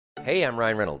Hey, I'm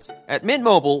Ryan Reynolds. At Mint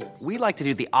Mobile, we like to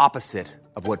do the opposite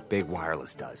of what Big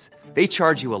Wireless does. They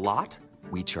charge you a lot,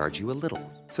 we charge you a little.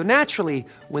 So naturally,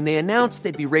 when they announced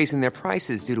they'd be raising their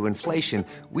prices due to inflation,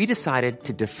 we decided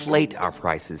to deflate our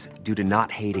prices due to not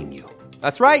hating you.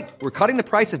 That's right. We're cutting the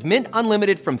price of Mint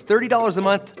Unlimited from $30 a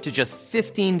month to just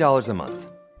 $15 a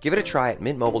month. Give it a try at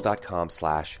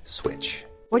mintmobile.com/switch.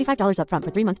 $45 up front for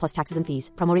 3 months plus taxes and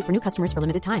fees. Promo rate for new customers for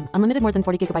limited time. Unlimited more than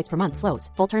 40 gigabytes per month. Slows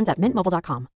full terms at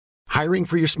mintmobile.com. Hiring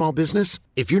for your small business?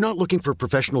 If you're not looking for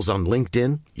professionals on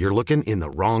LinkedIn, you're looking in the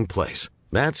wrong place.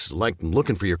 That's like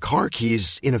looking for your car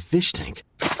keys in a fish tank.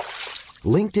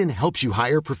 LinkedIn helps you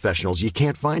hire professionals you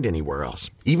can't find anywhere else,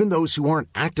 even those who aren't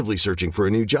actively searching for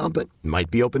a new job but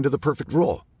might be open to the perfect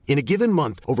role. In a given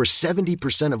month, over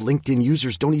 70% of LinkedIn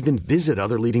users don't even visit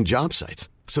other leading job sites.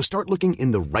 So start looking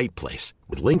in the right place.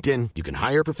 With LinkedIn, you can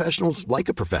hire professionals like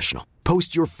a professional.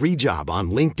 Post your free job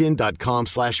on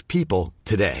linkedin.com/people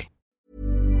today.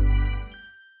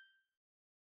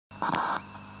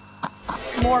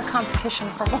 More competition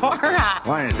for more.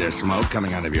 Why is there smoke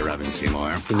coming out of your oven,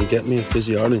 Seymour? Can you get me a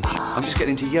fizzy orange? I'm just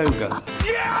getting into yoga.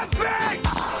 Yeah,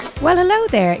 thanks! Well, hello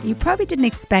there. You probably didn't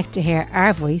expect to hear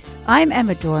our voice. I'm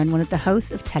Emma Dorn, one of the hosts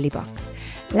of Telebox.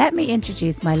 Let me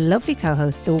introduce my lovely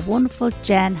co-host, the wonderful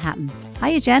Jen Hatton.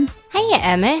 Hiya, Jen. Hiya,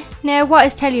 Emma. Now, what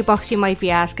is Telebox, you might be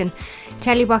asking?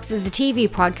 Telebox is a TV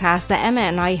podcast that Emma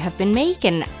and I have been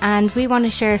making, and we want to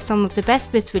share some of the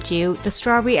best bits with you, the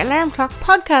Strawberry Alarm Clock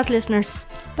podcast listeners.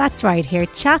 That's right, here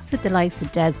chats with the likes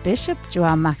of Des Bishop,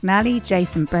 Joanne McNally,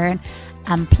 Jason Byrne,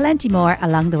 and plenty more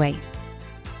along the way.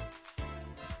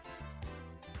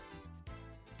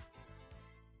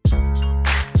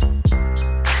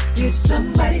 Did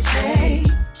somebody say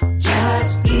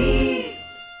just eat?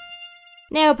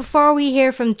 Now, before we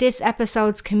hear from this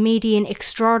episode's comedian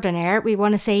extraordinaire, we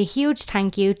want to say a huge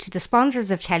thank you to the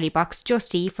sponsors of Telebox,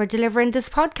 Just Eat, for delivering this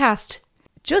podcast.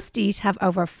 Just Eat have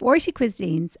over 40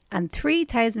 cuisines and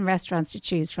 3,000 restaurants to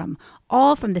choose from,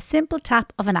 all from the simple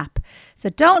tap of an app. So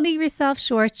don't leave yourself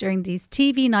short during these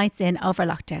TV nights in over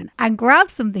lockdown and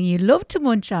grab something you love to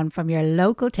munch on from your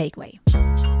local takeaway.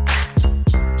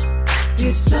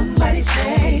 Did somebody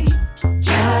say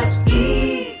just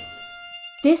eat?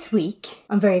 This week,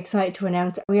 I'm very excited to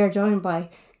announce we are joined by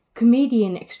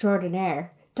comedian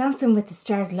extraordinaire, Dancing with the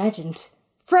Stars legend,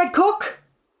 Fred Cook.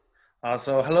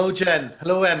 So hello Jen,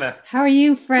 hello Emma. How are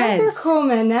you, Fred? Thanks for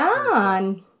coming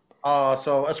on.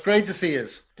 So it's great to see you.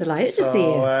 Delighted to see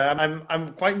you.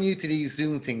 I'm quite new to these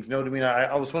Zoom things, you know what I mean?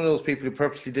 I was one of those people who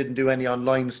purposely didn't do any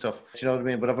online stuff, you know what I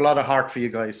mean? But I have a lot of heart for you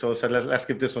guys, so I said let's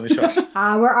give this one a shot.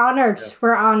 We're honoured,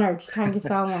 We're honoured. Thank you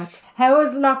so much. How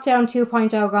has lockdown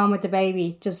 2.0 gone with the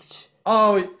baby?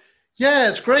 Oh, yeah,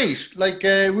 it's great. Like,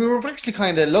 we were actually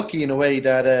kind of lucky in a way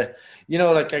that, you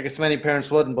know, like I guess many parents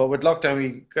wouldn't, but with lockdown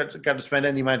we got to spend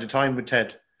any amount of time with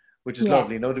Ted, which is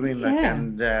lovely, you know what I mean? Like,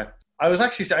 and I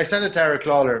said it to Eric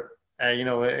Lawler, you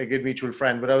know, a good mutual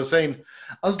friend, but I was saying,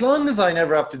 as long as I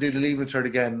never have to do the Leaving Cert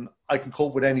again, I can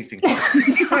cope with anything. You know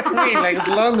what I mean? Like, as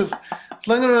long as I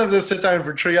don't have to sit down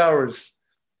for 3 hours,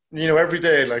 you know, every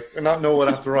day, like, and not know what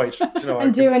I have to write. You know,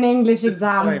 and do an English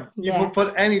exam. Fine. You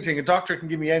put anything, a doctor can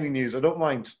give me any news, I don't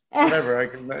mind. Whatever, I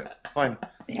can, it's fine.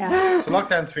 Yeah. So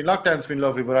lockdown's been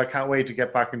lovely, but I can't wait to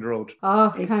get back in the road.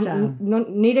 Oh,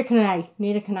 neither can I.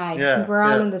 Yeah, we're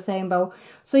all in the same boat.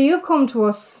 So you've come to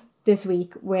us this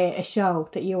week with a show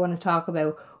that you want to talk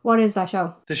about. What is that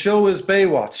show? The show is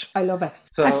Baywatch. I love it.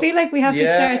 So, I feel like we have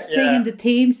to start singing the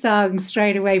theme song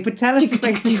straight away, but tell us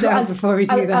about the show before we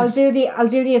do that. I'll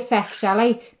do the effect, shall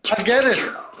I? I get it.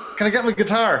 Can I get my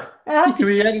guitar? Can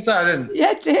we edit that in?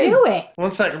 Yeah, do it.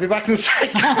 1 second, I'll be back in a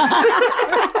second.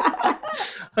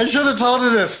 I should have thought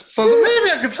of this. So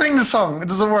maybe I could sing the song. It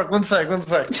doesn't work. 1 sec.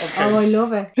 Okay. Oh, I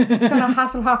love it. He's going to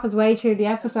Hasselhoff his way through the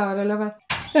episode. I love it.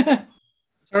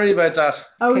 Sorry about that.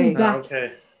 Oh, he's back.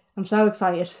 Okay. I'm so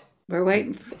excited. We're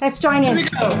waiting. Let's join in. Here we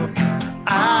go.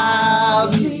 I'll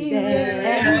be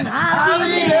there. I'll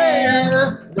be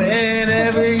there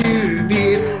whenever you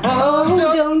need.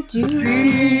 Oh, don't you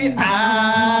see?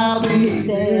 I'll be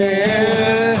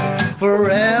there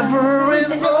forever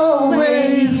and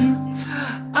always.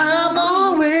 I'm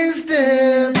always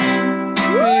there.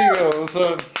 There you go,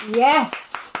 son.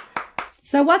 Yes.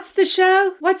 So what's the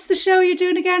show? What's the show you're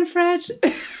doing again, Fred?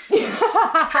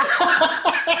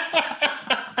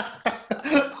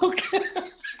 Okay.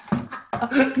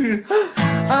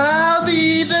 I'll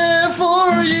be there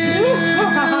for you.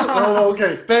 Oh,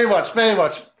 okay.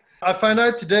 Baywatch. I found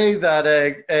out today that,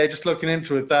 just looking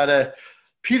into it, that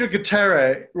Peter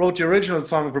Gutierrez wrote the original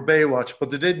song for Baywatch, but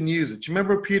they didn't use it. Do you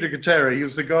remember Peter Gutierrez? He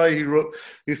was the guy who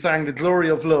sang The Glory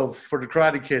of Love for the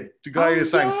Karate Kid. The guy who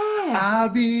sang, I'll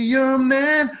be your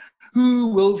man who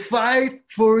will fight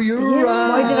for your honor.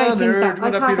 Why did I think that?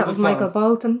 I thought that was Michael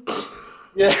Bolton.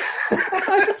 Yeah.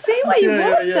 I could see why you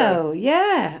would, though.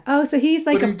 Yeah. Oh, so he's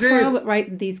like a pro at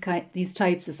writing these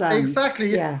types of songs.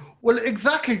 Exactly. Yeah. Well,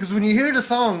 exactly, because when you hear the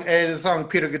song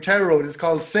Peter Gutierrez wrote, it's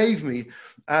called Save Me.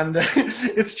 And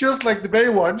it's just like the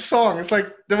Baywatch song. It's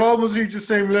like they've almost used the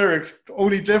same lyrics,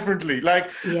 only differently.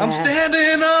 Like, I'm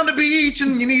standing on the beach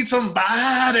and you need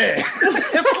somebody.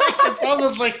 It's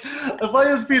almost like, if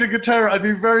I was Peter Gutierrez, I'd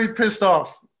be very pissed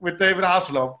off with David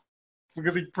Hasselhoff,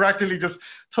 because he practically just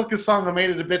took his song and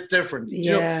made it a bit different. Yeah.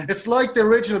 You know, it's like the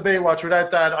original Baywatch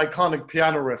without that iconic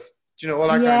piano riff. Do you know, all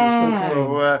that kind of stuff.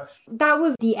 So, that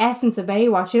was the essence of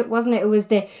Baywatch, wasn't it? It was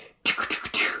the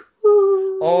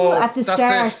at the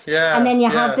start. Yeah, and then you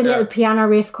have the little piano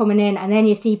riff coming in, and then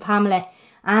you see Pamela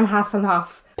and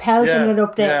Hasselhoff pelting it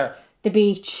up the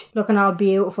beach, looking all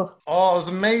beautiful. Oh, it was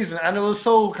amazing. And it was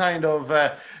so kind of...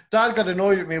 Dad got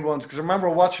annoyed with me once, because I remember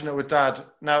watching it with Dad.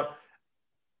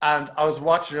 And I was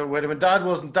watching it with him, and Dad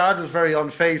was very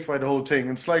unfazed by the whole thing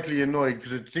and slightly annoyed,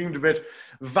 because it seemed a bit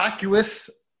vacuous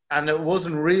and it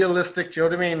wasn't realistic. Do you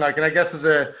know what I mean? Like, and I guess as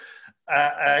a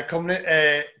coming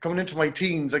into my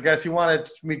teens, I guess he wanted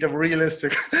me to have a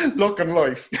realistic look in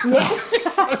life. Yeah.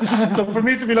 So for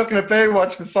me to be looking at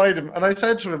Baywatch beside him, and I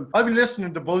said to him, I've been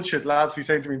listening to bullshit lads be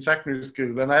saying to me in secondary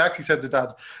school, and I actually said to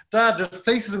Dad, there's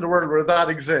places in the world where that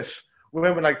exists,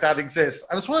 women like that exist,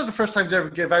 and it's one of the first times he ever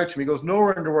gave out to me. He goes,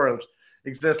 nowhere in the world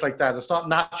exists like that. It's not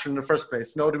natural in the first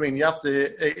place. You know what I mean? You have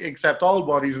to accept all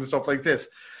bodies and stuff like this.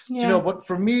 Yeah. You know, but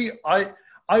for me,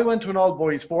 I went to an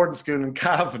all-boys boarding school in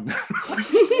Cavan.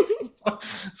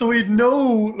 So we'd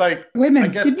know, like... Women. I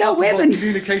guess, you'd know women.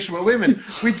 Communication with women.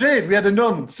 We did. We had a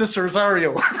nun, Sister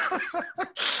Rosario.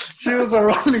 She was our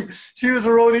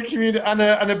only community, and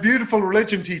a beautiful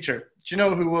religion teacher. Do you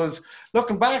know, who was,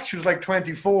 looking back, she was like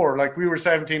 24, like we were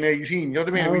 17, 18. You know what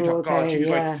I mean? And we thought, God, she's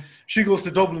like, she goes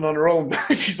to Dublin on her own.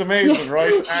 She's amazing,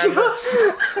 right?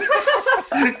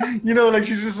 And, you know, like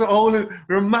she's just we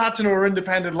were matching her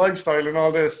independent lifestyle and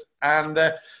all this. And,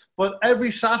 but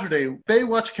every Saturday,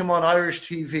 Baywatch came on Irish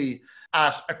TV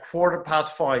at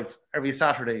 5:15 every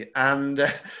Saturday.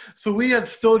 And so we had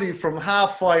studied from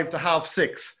 5:30 to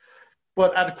 6:30.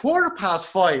 But at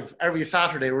 5:15 every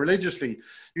Saturday, religiously,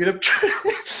 you'd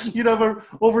have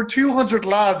over 200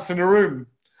 lads in a room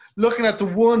looking at the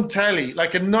one telly,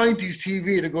 like a 90s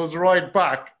TV that goes right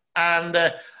back. And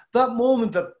that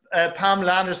moment that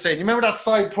Pamela Anderson, you remember that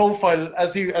side profile,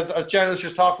 as Jen was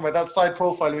just talking about, that side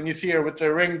profile when you see her with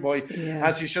the ring boy,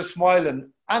 and she's just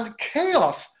smiling, and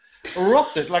chaos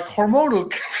erupted, like hormonal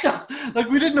chaos. Like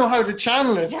we didn't know how to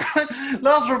channel it.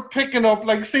 Lads were picking up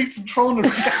like seats and throwing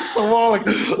them against the wall, like,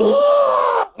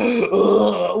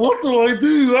 what do I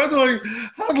do? How do I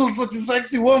handle such a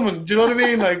sexy woman? Do you know what I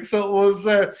mean? Like, so it was,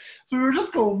 so we were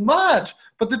just going mad.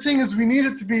 But the thing is, we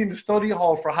needed to be in the study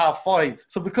hall for 5:30.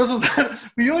 So because of that,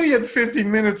 we only had 15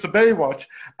 minutes of Baywatch.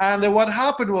 And what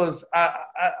happened was,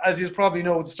 as you probably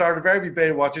know, at the start of every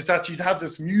Baywatch, is that you'd have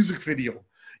this music video.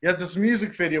 You had this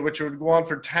music video which would go on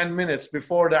for 10 minutes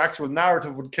before the actual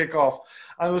narrative would kick off.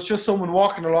 And it was just someone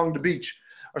walking along the beach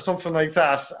or something like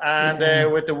that, and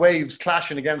with the waves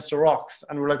clashing against the rocks.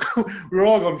 And we're like, we were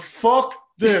all going, fuck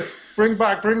this. Bring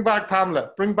back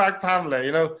Pamela. Bring back Pamela,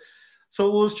 you know. So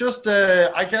it was just,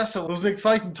 I guess it was an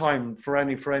exciting time for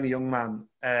any young man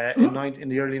in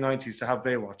the early 90s to have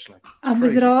Baywatch. Like, and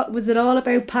was it all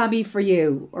about Pammy for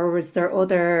you, or was there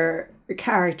other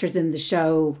characters in the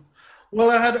show?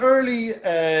 Well, I had early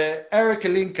Erica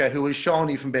Linka, who was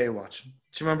Shawnee from Baywatch.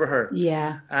 Do you remember her?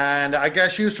 Yeah. And I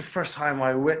guess she was the first time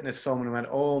I witnessed someone who went,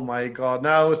 oh my God.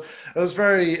 Now, it was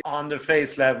very on the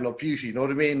face level of beauty, you know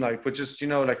what I mean? Like, but just, you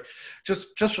know, like, just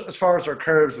as far as her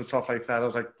curves and stuff like that, I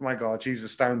was like, my God, she's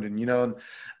astounding, you know?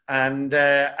 And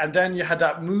then you had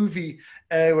that movie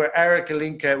where Erica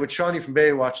Linka with Shawnee from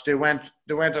Baywatch, they went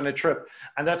on a trip.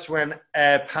 And that's when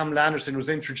Pamela Anderson was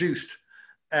introduced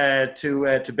to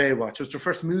Baywatch. It was the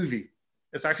first movie.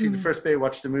 It's actually the first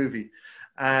Baywatch, the movie.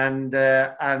 And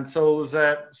so it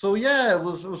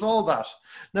was, it was all that.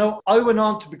 Now, I went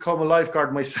on to become a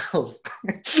lifeguard myself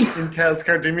in Kells,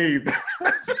 County Meath.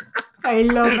 I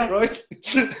love it. Right?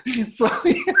 So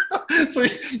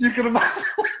you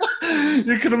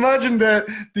can imagine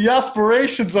the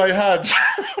aspirations I had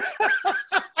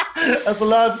as a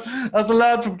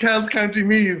lad from Kells, County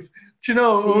Meath. Do you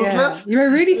know, you were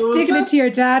really sticking it to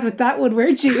your dad with that one,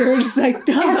 weren't you? You were just like,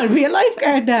 no, I'm going to be a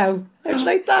lifeguard now. I was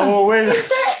like that. Oh, wait. Is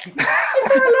there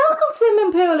a local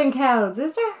swimming pool in Kells,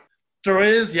 is there? There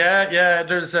is, yeah.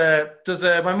 There's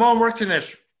my mom worked in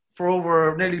it for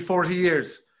over nearly 40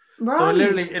 years. Right. So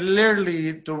it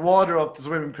literally, the water of the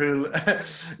swimming pool,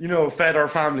 fed our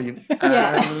family.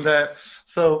 Yeah.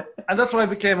 And that's why I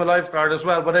became a lifeguard as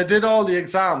well. But I did all the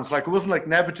exams. Like, it wasn't like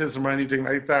nepotism or anything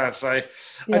like that. I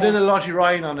did a Lottie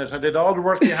Ryan on it. I did all the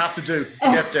work you have to do to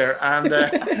get there. And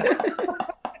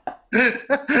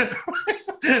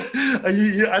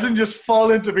I didn't just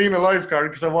fall into being a lifeguard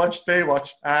because I watched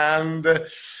Baywatch.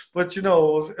 But it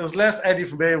was less Eddie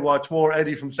from Baywatch, more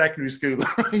Eddie from secondary school.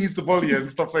 He used to bully and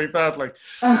stuff like that. Like,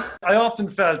 I often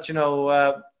felt,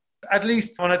 at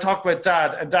least when I talk about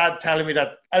Dad, and Dad telling me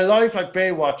that a life like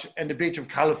Baywatch in the beach of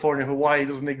California, Hawaii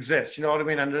doesn't exist. You know what I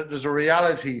mean? And there's a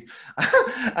reality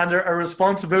and a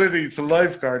responsibility to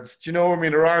lifeguards. Do you know what I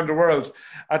mean? Around the world.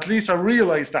 At least I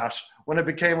realized that when I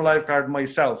became a lifeguard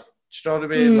myself. Do you know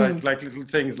what I mean? Like little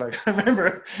things. Like, I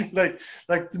remember, like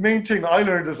the main thing I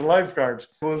learned as a lifeguard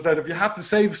was that if you have to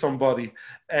save somebody,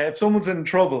 if someone's in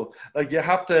trouble, like, you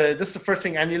have to. This is the first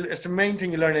thing, and it's the main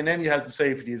thing you learn in any health and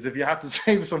safety is if you have to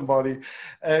save somebody,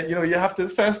 you have to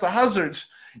assess the hazards.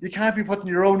 You can't be putting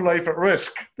your own life at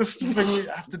risk. This is the thing you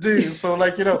have to do. So,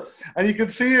 and you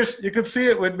could see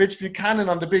it with Mitch Buchanan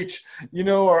on the beach,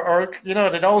 or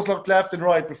they'd always looked left and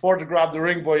right before they grabbed the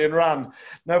ring buoy and ran.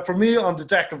 Now, for me on the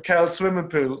deck of Kells swimming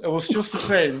pool, it was just the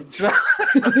same.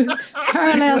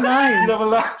 Parallel lines.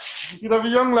 You'd have a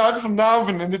young lad from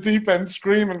Navan in the deep end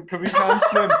screaming because he can't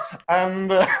swim.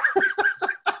 And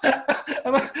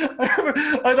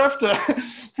I'd have to,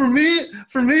 for me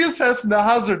assessing the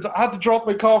hazards, I had to drop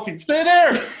my coffee. Stay there.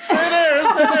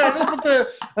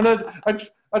 And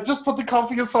I'd just put the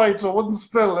coffee aside so it wouldn't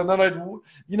spill. And then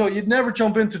you'd never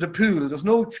jump into the pool. There's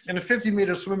no, in a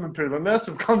 50-meter swimming pool, unless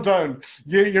you've gone down,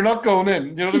 you're not going in.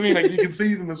 You know what I mean? Like, you can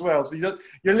see them as well. So you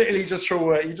literally just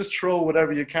throw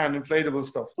whatever you can, inflatable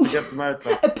stuff, to get them out.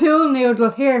 Like. A pool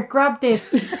noodle. Here, grab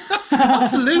this.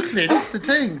 Absolutely. That's the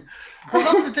thing. Well,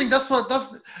 that's the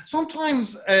thing.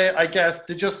 Sometimes I guess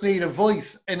they just need a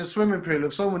voice in a swimming pool.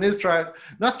 If someone is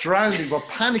not drowning, but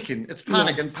panicking, it's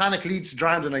panic, and panic leads to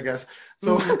drowning, I guess.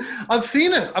 So I've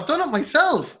seen it. I've done it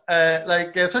myself.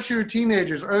 Especially with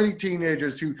teenagers, early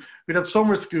teenagers who'd have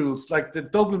summer schools. Like, the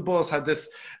Dublin bus had this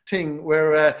thing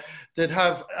where they'd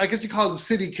have, I guess you call them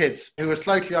city kids who were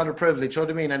slightly underprivileged, you know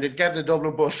what I mean? And they'd get in a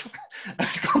Dublin bus and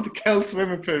go to Kells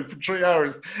swimming pool for 3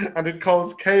 hours and it'd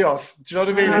cause chaos. Do you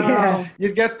know what I mean? Wow.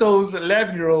 You'd get those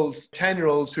 11-year-olds,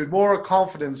 10-year-olds who had more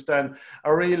confidence than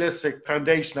a realistic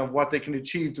foundation of what they can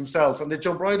achieve themselves. And they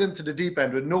jump right into the deep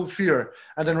end with no fear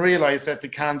and then realize that they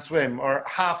can't swim or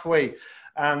halfway.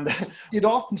 And you'd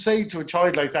often say to a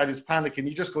child like that who's panicking,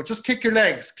 you just go, just kick your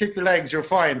legs, you're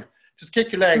fine. Just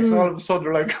kick your legs. And all of a sudden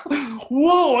they're like,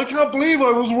 whoa, I can't believe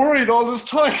I was worried all this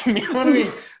time. You know what I mean?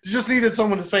 You just needed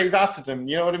someone to say that to them.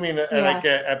 You know what I mean? Like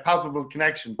a palpable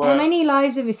connection. But, how many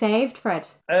lives have you saved, Fred?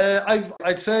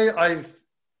 I'd say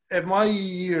in my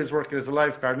years working as a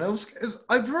lifeguard, and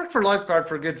I've worked for a lifeguard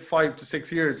for a good 5 to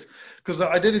 6 years because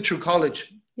I did it through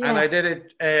college. Yeah. And I did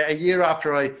it a year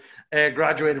after I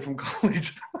graduated from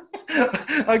college.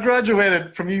 I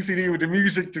graduated from UCD with a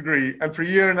music degree, and for a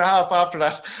year and a half after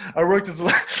that, I worked as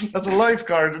a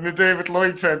lifeguard in the David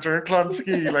Lloyd Centre in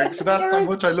Clonskee. So that's how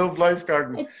much I love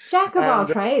lifeguarding. Jack of all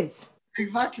trades.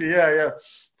 Exactly, yeah.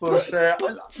 But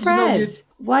Fred,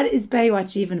 what is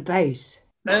Baywatch even about?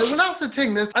 Well, that's the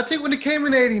thing. I think when it came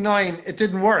in '89, it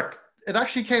didn't work. It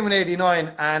actually came in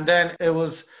 '89, and then it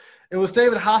was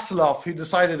David Hasselhoff who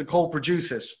decided to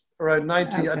co-produce it. Around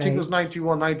 90, okay. I think it was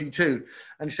 91, 92.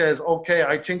 And he says, okay,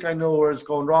 I think I know where it's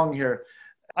going wrong here.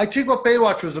 I think what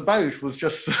Baywatch was about was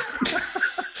just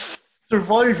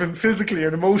surviving physically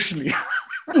and emotionally.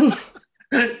 I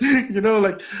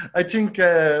think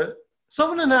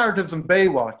some of the narratives in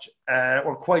Baywatch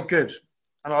were quite good.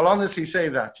 And I'll honestly say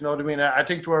that, you know what I mean? I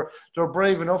think they were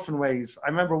brave enough in ways. I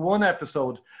remember one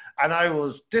episode, and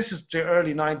this is the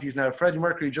early 90s now. Freddie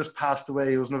Mercury just passed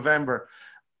away. It was November.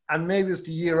 And maybe it was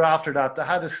the year after that, they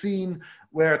had a scene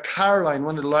where Caroline,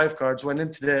 one of the lifeguards, went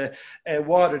into the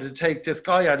water to take this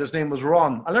guy out. His name was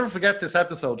Ron. I'll never forget this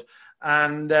episode.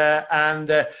 And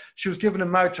she was given a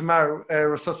mouth-to-mouth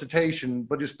resuscitation,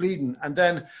 but he was bleeding. And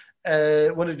then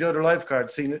one of the other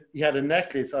lifeguards seen it. He had a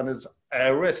necklace on his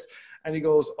wrist. And he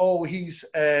goes, oh, he's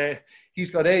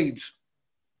got AIDS.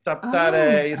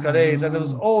 that he's got AIDS, and there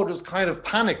was kind of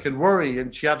panic and worry,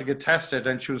 and she had to get tested,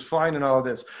 and she was fine and all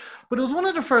this. But it was one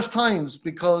of the first times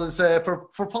because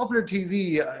for popular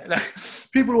TV,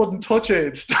 people wouldn't touch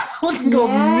AIDS, wouldn't go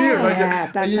near.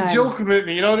 You're joking with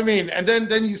me, you know what I mean? And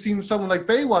then you see someone like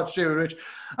Baywatch do it, which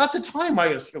at the time I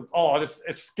was,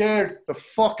 it scared the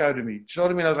fuck out of me. Do you know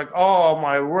what I mean? I was like, oh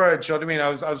my word, do you know what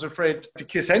I mean? I was afraid to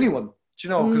kiss anyone. You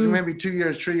know, because maybe 2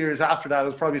 years, 3 years after that, I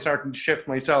was probably starting to shift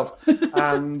myself.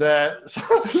 And but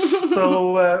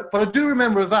I do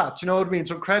remember that, you know what I mean?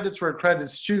 So credits where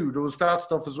credits due. There was that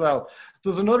stuff as well.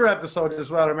 There was another episode as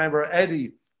well. I remember Eddie.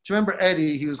 Do you remember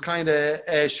Eddie? He was kind of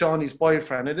Shawnee's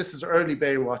boyfriend. And this is early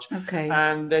Baywatch. Okay.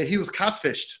 And he was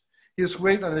catfished. He was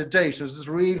waiting on a date. It was this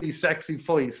really sexy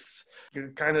voice.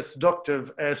 Kind of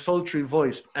seductive, sultry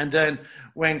voice. And then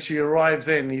when she arrives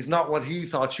in, he's not what he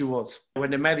thought she was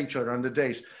when they met each other on the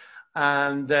date.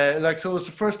 And so it was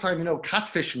the first time,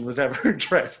 catfishing was ever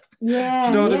addressed. Yeah. Do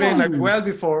you know what I mean?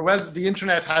 Like the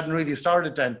internet hadn't really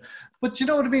started then. But you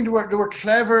know what I mean? They were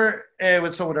clever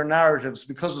with some of their narratives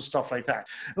because of stuff like that.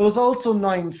 It was also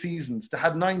 9 seasons. They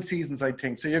had 9 seasons, I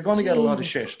think. So you're going to get a lot of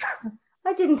shit.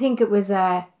 I didn't think it was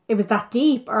that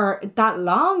deep or that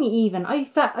long even. I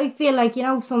feel like,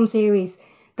 some series,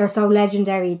 they're so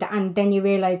legendary and then you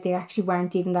realise they actually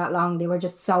weren't even that long. They were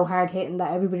just so hard hitting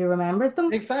that everybody remembers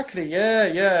them. Exactly, yeah.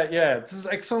 It's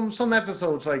like some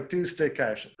episodes do stick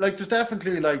out. Like there's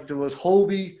definitely there was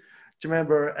Hobie. Do you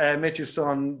remember Mitch's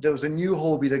son? There was a new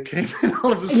Hobie that came in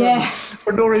all of a sudden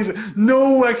for no reason,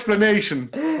 no explanation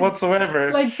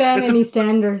whatsoever. Like Ben and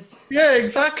EastEnders. Yeah,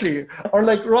 exactly. Or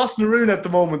like Ross and Arun at the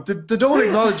moment. They don't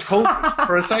acknowledge Hobie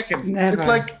for a second. Never. It's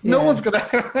like no one's gonna.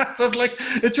 So it's like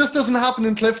it just doesn't happen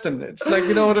in Clifton. It's like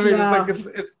you know what I mean. Yeah. It's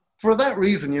like it's for that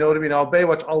reason. You know what I mean.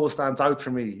 Baywatch always stands out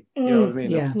for me. You know what I mean.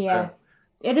 Yeah.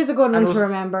 It is a good one to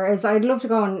remember. I'd love to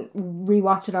go and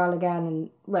rewatch it all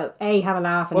again and, have a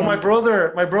laugh. And my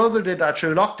brother did that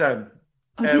through lockdown.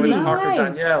 With his partner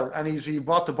Danielle, and he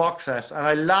bought the box set, and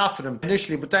I laughed at him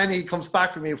initially, but then he comes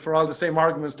back with me for all the same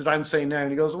arguments that I'm saying now, and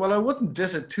he goes, well, I wouldn't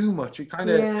diss it too much. He kind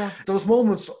of, there was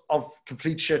moments of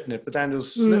complete shit in it, but then there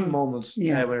was little moments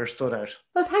where it stood out.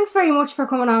 Well, thanks very much for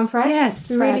coming on, Fred. Yes,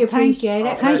 we really appreciate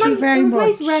it. Thank you very much. It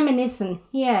was nice reminiscing.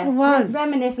 Yeah, it was.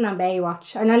 Reminiscing on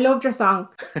Baywatch, and I loved your song.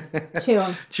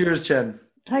 Cheers, Jen.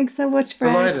 Thanks so much,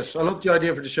 Fred. Delighted. I loved the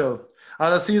idea for the show.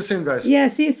 I'll see you soon, guys. Yeah,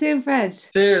 see you soon, Fred.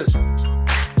 Cheers.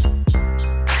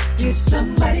 Did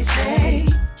somebody say,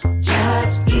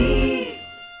 just eat?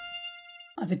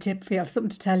 I have a tip for you. I have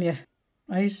something to tell you,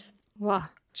 right? What?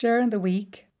 During the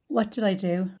week, what did I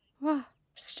do? What?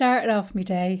 Started off my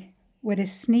day with a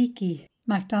sneaky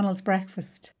McDonald's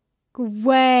breakfast.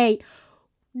 Great.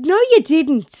 No, you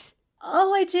didn't.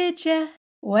 Oh, I did, yeah.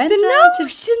 Went on to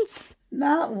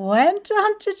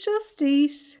Just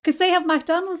Eat. Because they have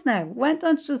McDonald's now. Went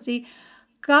on to Just Eat.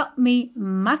 Got me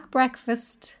Mac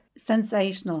breakfast.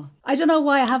 Sensational. I don't know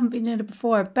why I haven't been doing it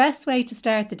before. Best way to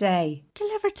start the day.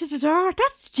 Delivered to the door.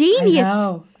 That's genius.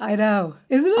 I know.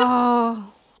 Isn't it?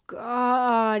 Oh,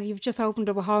 God. You've just opened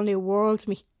up a whole new world to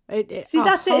me. See,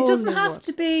 that's it. It doesn't have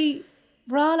to be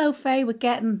Rollo Fay with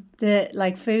getting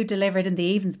the food delivered in the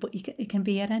evenings, but it can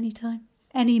be at any time.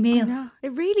 Any meal. I know.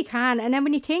 It really can. And then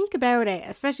when you think about it,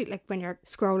 especially when you're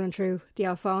scrolling through the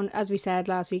old phone, as we said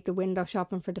last week, the window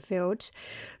shopping for the food,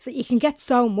 so you can get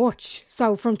so much.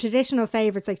 So from traditional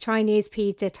favourites like Chinese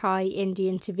pizza, Thai,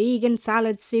 Indian to vegan,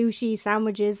 salads, sushi,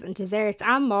 sandwiches and desserts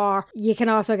and more, you can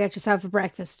also get yourself a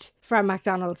breakfast from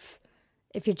McDonald's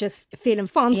if you're just feeling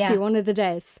fancy one of the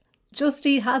days. Just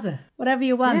Eat has it, whatever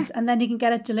you want, and then you can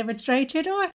get it delivered straight to your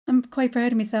door. I'm quite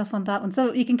proud of myself on that one,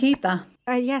 so you can keep that.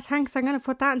 Yeah, thanks. I'm going to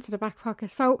put that into the back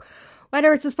pocket. So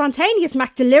whether it's a spontaneous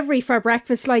Mac delivery for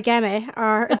breakfast like Emma,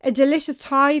 or a delicious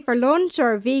Thai for lunch,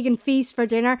 or a vegan feast for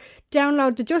dinner,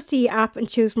 download the Just Eat app and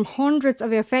choose from hundreds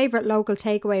of your favourite local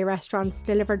takeaway restaurants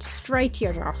delivered straight to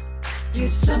your door.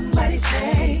 Did somebody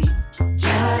say,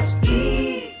 just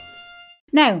eat?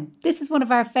 Now, this is one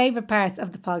of our favourite parts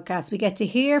of the podcast. We get to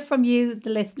hear from you, the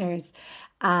listeners,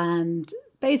 and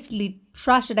basically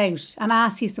trash it out and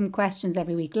ask you some questions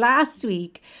every week. Last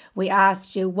week, we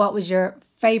asked you what was your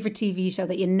favourite TV show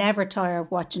that you never tire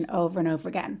of watching over and over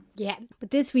again. Yeah,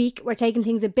 but this week we're taking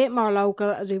things a bit more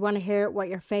local as we want to hear what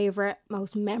your favourite,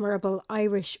 most memorable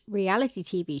Irish reality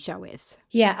TV show is.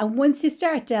 Yeah, and once you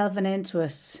start delving into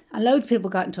it, and loads of people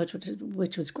got in touch with it,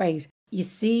 which was great, you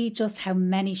see just how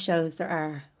many shows there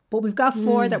are. But we've got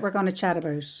 4 that we're going to chat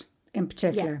about in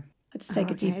particular. Yeah. I'll just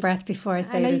take a deep breath before I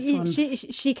say this one.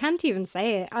 She can't even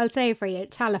say it. I'll say it for you.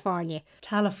 California.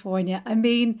 I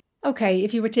mean, Okay,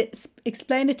 if you were to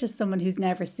explain it to someone who's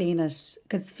never seen it,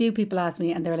 because few people ask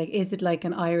me and they're like, is it like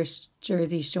an Irish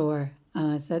Jersey Shore?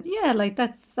 And I said, yeah, like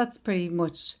that's pretty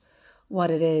much what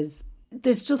it is.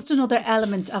 There's just another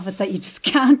element of it that you just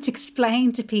can't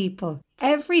explain to people.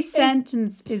 Every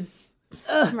sentence is...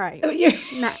 Right.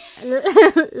 Nah.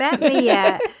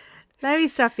 Let me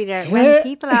stop you there. When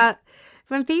people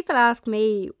ask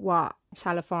me what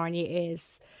California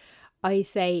is, I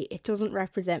say it doesn't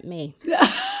represent me.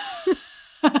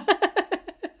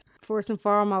 First and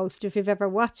foremost, if you've ever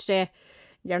watched it,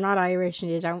 you're not Irish and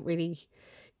you don't really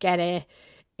get it.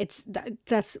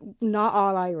 That's not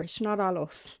all Irish, not all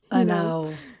us. I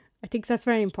know. I think that's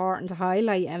very important to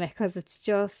highlight in it because it's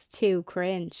just too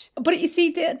cringe. But you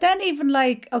see, then even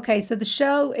like, okay, so the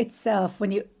show itself,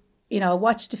 when you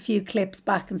watched a few clips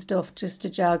back and stuff just to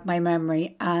jog my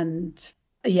memory, and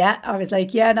yeah, I was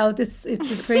like, yeah, no, it's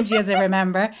as cringy as I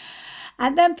remember.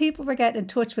 And then people were getting in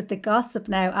touch with the gossip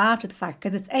now after the fact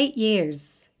because it's 8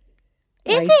 years.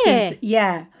 Is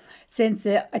it? Since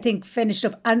it, I think, finished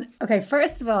up. And okay,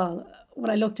 first of all, when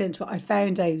I looked into it, I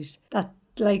found out that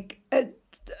like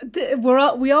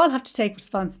we all have to take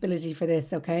responsibility for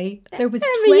this. Okay, there was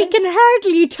you can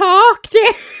hardly talk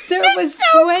there. There was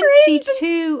so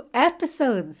 22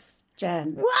 episodes,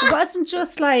 Jen. What? It wasn't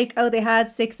just like, oh, they had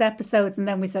 6 episodes and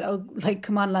then we said, oh, like,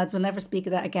 come on, lads, we'll never speak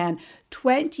of that again.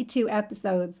 22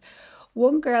 episodes.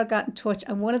 One girl got in touch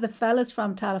and one of the fellas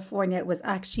from California was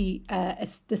actually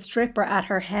the stripper at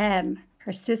her hen.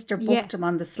 Her sister booked him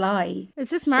on the sly. Is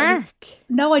this Mark?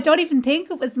 No, I don't even think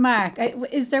it was Mark.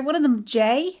 Is there one of them,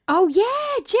 Jay? Oh,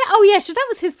 yeah, Jay. Oh, yeah, so that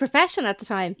was his profession at the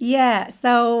time. Yeah,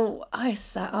 so I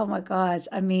said, oh my God.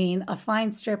 I mean, I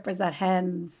find strippers at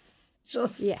hens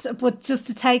but just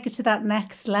to take it to that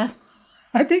next level.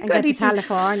 I think I need the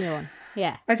California one.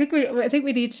 Yeah, I think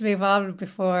we need to move on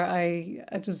before I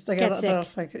get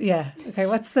sick. Yeah. Okay.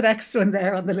 What's the next one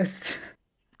there on the list?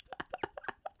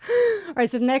 All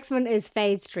right. So the next one is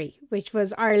Fade Street, which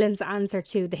was Ireland's answer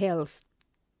to The Hills.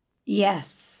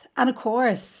 Yes, and of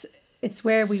course, it's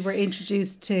where we were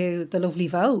introduced to the lovely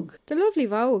Vogue. The lovely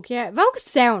Vogue. Yeah, Vogue's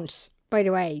sound, by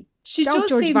the way. She don't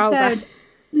does seem Vogue sound.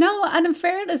 No, and in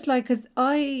fairness, like, because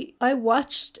I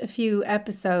watched a few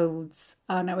episodes,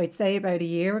 I would say about a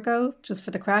year ago, just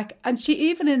for the crack. And she,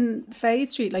 even in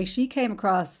Fade Street, like, she came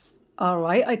across all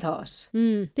right, I thought.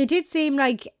 They did seem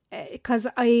like, because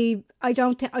I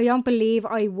don't believe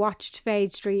I watched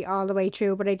Fade Street all the way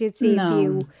through, but I did see a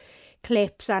few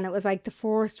clips, and it was like the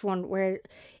first one where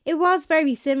it was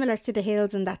very similar to The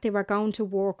Hills in that they were going to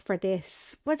work for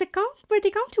this. Were they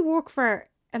going to work for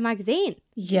a magazine?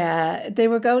 Yeah, they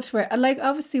were going to wear, and like,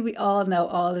 obviously we all know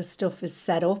all this stuff is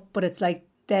set up, but it's like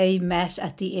they met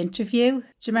at the interview. Do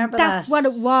you remember That's what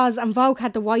it was, and Vogue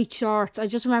had the white shorts. I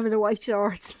just remember the white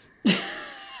shorts.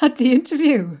 At the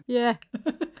interview? Yeah.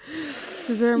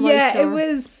 It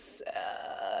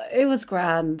was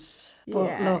grand.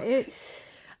 But look.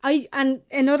 And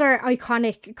another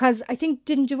iconic, because I think,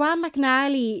 didn't Joanne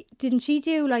McNally, didn't she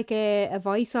do like a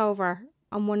voiceover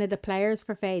on one of the players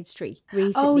for Fade Street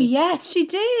recently? Oh, yes, she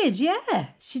did, yeah.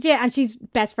 She did, and she's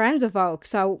best friends with Vogue,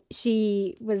 so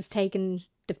she was taking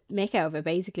the mick out of it,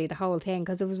 basically, the whole thing,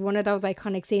 because it was one of those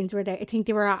iconic scenes where I think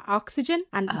they were at Oxygen,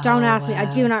 and don't ask me, I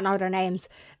do not know their names.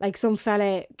 Like, some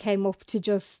fella came up to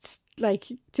just,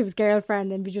 like, to his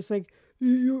girlfriend and be just like,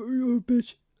 you're a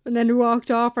bitch, and then he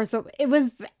walked off or something. It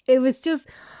was just...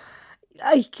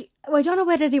 like, I don't know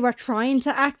whether they were trying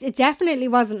to act. It definitely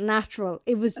wasn't natural.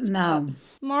 It was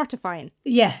mortifying.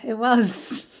 Yeah, it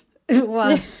was. It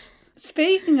was.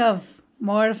 Speaking of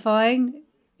mortifying,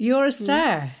 you're a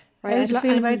star. Right, how did you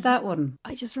feel about that one?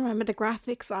 I just remember the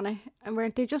graphics on it. And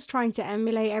weren't they just trying to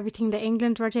emulate everything that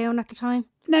England were doing at the time?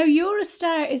 Now,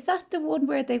 Eurostar, is that the one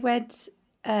where they went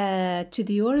to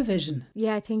the Eurovision?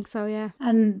 Yeah, I think so, yeah.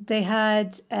 And they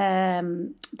had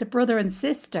the brother and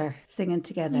sister singing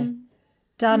together.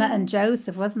 Donna and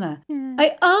Joseph, wasn't it? Yeah.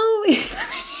 I always,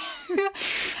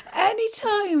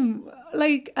 anytime,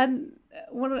 like, and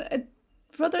when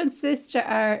brother and sister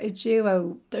are a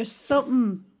duo, there's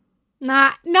something.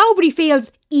 Nah, nobody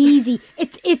feels easy.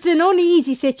 It's an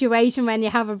uneasy situation when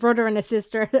you have a brother and a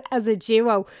sister as a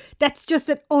duo. That's just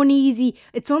an uneasy,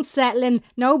 it's unsettling.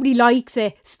 Nobody likes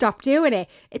it. Stop doing it.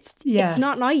 It's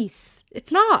not nice.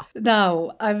 It's not.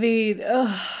 No, I mean,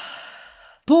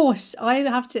 but I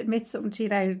have to admit something to you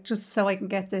now, just so I can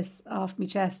get this off my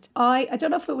chest. I don't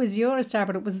know if it was Eurostar,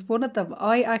 but it was one of them.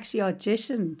 I actually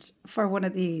auditioned for one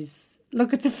of these.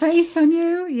 Look at the face on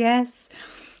you. Yes.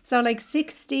 So like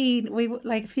 16, we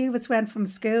like a few of us went from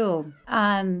school,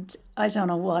 and I don't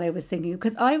know what I was thinking,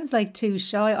 because I was like too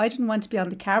shy. I didn't want to be on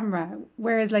the camera.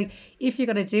 Whereas like if you're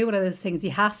going to do one of those things,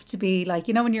 you have to be like,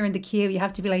 you know, when you're in the queue, you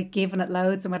have to be like giving it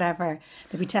loads and whatever.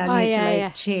 They'll be telling you to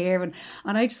like cheer. And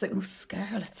I just like, oh,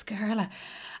 Scarlett.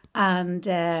 And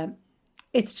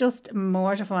it's just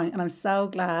mortifying. And I'm so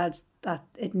glad that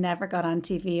it never got on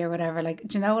TV or whatever. Like,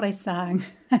 do you know what I sang?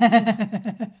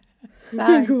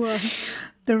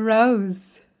 The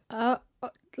Rose. Like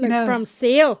from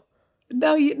Seal.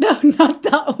 No, not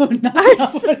that one. Not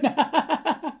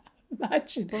that one.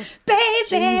 Imagine, baby.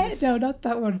 Jeez. No, not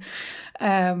that one.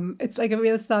 It's like a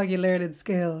real song you learn in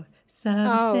school.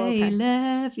 Some say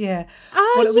love, yeah.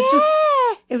 Oh, but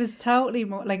it was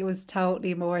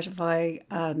totally mortifying,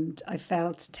 and I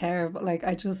felt terrible. Like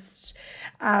it just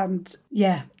wasn't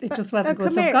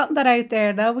good. So I've gotten that out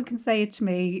there. No one can say it to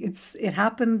me. It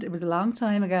happened. It was a long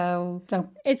time ago.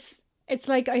 It's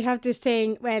like I have this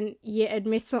thing when you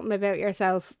admit something about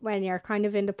yourself when you're kind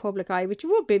of in the public eye, which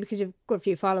you would be because you've got a good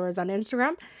few followers on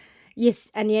Instagram. Yes,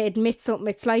 and you admit something.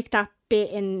 It's like that bit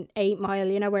in 8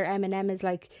 Mile, you know, where Eminem is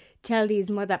like, tell these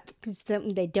motherfuckers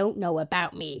something they don't know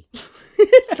about me.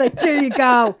 It's like, there you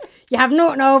go. You have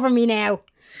nothing over me now.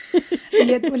 Well,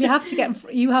 you have to get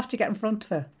in front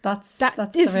of it. That's the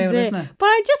rule, isn't it? But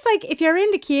I just like, if you're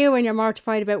in the queue and you're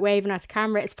mortified about waving at the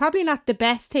camera, it's probably not the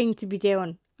best thing to be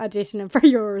doing, auditioning for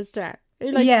Eurostar.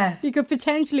 Like, yeah, you could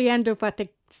potentially end up at the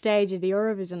stage of the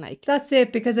Eurovision. Like, that's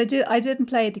it, because I didn't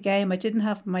play the game. I didn't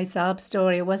have my sob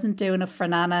story. I wasn't doing it for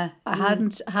Nana. I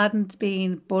hadn't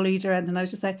been bullied or anything. I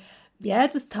was just like, yeah,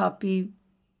 just thought be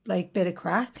like bit of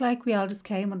crack. Like, we all just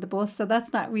came on the bus. So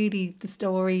that's not really the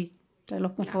story they're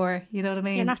looking for. You know what I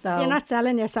mean? You're not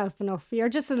selling yourself enough. You're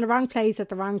just in the wrong place at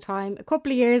the wrong time. A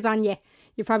couple of years on you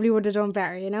probably would have done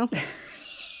better, you know?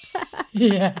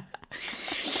 Yeah.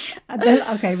 Then,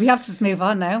 okay, we have to just move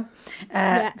on now.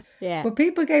 Yeah. But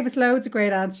people gave us loads of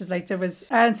great answers. Like, there was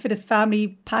Ireland's Fittest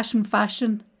Family, Passion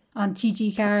Fashion on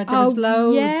TG Card. There was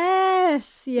loads.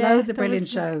 Yes. Yeah. Loads of brilliant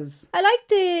shows. I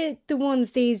like the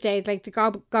ones these days, like the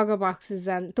Goggle Boxes,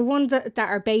 and the ones that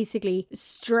are basically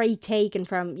straight taken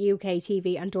from UK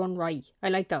TV and done right. I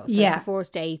like those. Yeah. Like the 4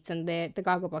 States and the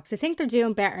Goggle Box. I think they're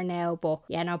doing better now, but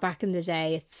yeah, no, back in the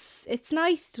day, it's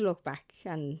nice to look back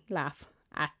and laugh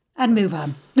at. And move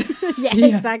on. Yeah,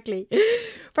 exactly.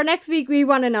 For next week, we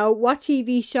want to know what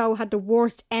TV show had the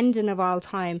worst ending of all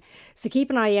time. So keep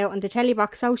an eye out on the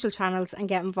Telebox social channels and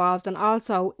get involved, and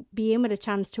also be in with a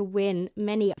chance to win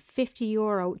many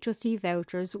 €50 Just Eat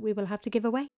vouchers we will have to give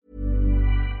away.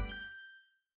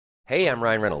 Hey, I'm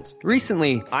Ryan Reynolds.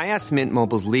 Recently, I asked Mint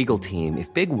Mobile's legal team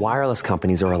if big wireless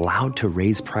companies are allowed to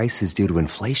raise prices due to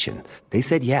inflation. They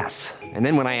said yes. And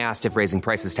then when I asked if raising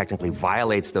prices technically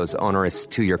violates those onerous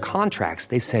 2-year contracts,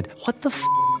 they said, what the f***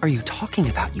 are you talking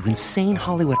about, you insane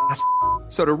Hollywood ass f-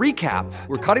 So to recap,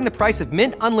 we're cutting the price of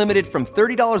Mint Unlimited from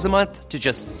 $30 a month to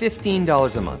just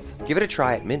 $15 a month. Give it a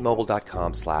try at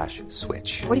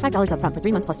mintmobile.com/switch. $45 up front for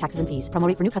 3 months plus taxes and fees. Promo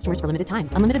rate for new customers for limited time.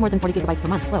 Unlimited more than 40 gigabytes per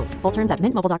month. Slows full terms at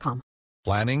mintmobile.com.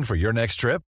 Planning for your next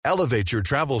trip? Elevate your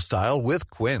travel style with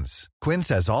Quince. Quince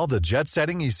has all the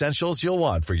jet-setting essentials you'll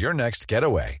want for your next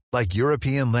getaway, like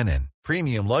European linen,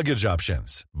 premium luggage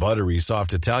options, buttery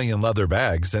soft Italian leather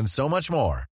bags, and so much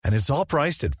more. And it's all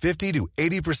priced at 50 to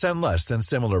 80% less than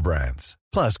similar brands.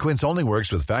 Plus, Quince only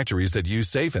works with factories that use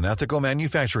safe and ethical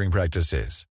manufacturing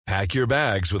practices. Pack your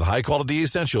bags with high-quality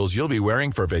essentials you'll be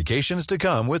wearing for vacations to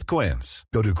come with Quince.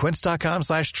 Go to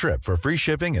quince.com/trip for free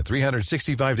shipping and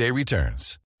 365-day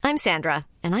returns. I'm Sandra,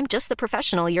 and I'm just the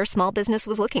professional your small business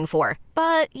was looking for.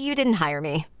 But you didn't hire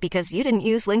me because you didn't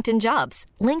use LinkedIn Jobs.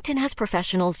 LinkedIn has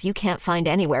professionals you can't find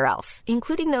anywhere else,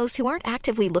 including those who aren't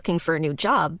actively looking for a new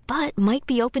job, but might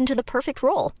be open to the perfect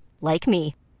role, like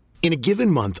me. In a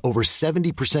given month, over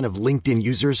 70% of LinkedIn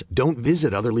users don't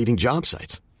visit other leading job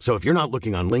sites. So if you're not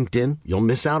looking on LinkedIn, you'll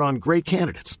miss out on great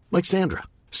candidates like Sandra.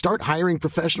 Start hiring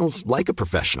professionals like a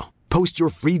professional. Post your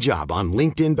free job on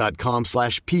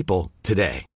linkedin.com/people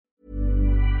today.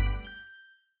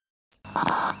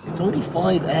 It's only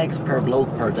 5 eggs per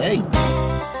bloke per day.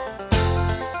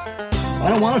 I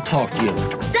don't want to talk to you.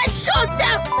 Then shut the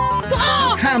f***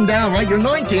 up! Calm down, right? You're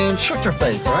 19. Shut your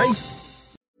face, right?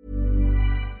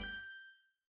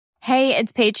 Hey,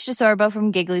 it's Paige DeSorbo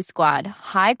from Giggly Squad.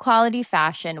 High quality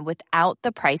fashion without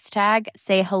the price tag.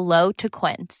 Say hello to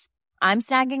Quince. I'm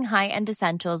snagging high-end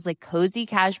essentials like cozy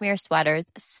cashmere sweaters,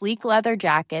 sleek leather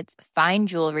jackets, fine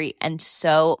jewelry, and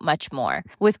so much more.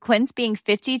 With Quince being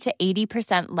 50 to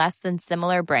 80% less than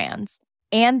similar brands.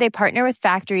 And they partner with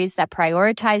factories that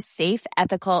prioritize safe,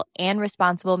 ethical, and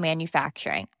responsible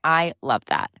manufacturing. I love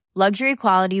that. Luxury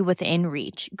quality within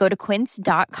reach. Go to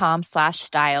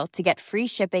quince.com/style to get free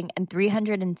shipping and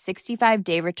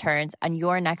 365-day returns on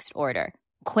your next order.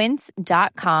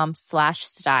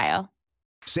 Quince.com/style.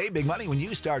 Save big money when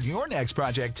you start your next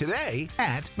project today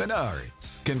at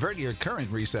Menards. Convert your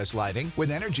current recessed lighting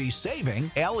with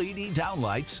energy-saving LED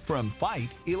downlights from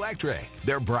Fight Electric.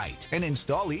 They're bright and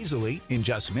install easily in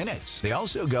just minutes. They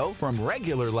also go from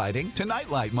regular lighting to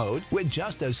nightlight mode with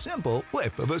just a simple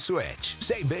flip of a switch.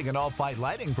 Save big on all Fight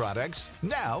lighting products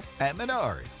now at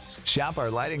Menards. Shop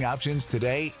our lighting options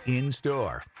today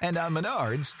in-store and on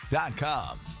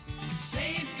Menards.com.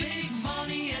 Save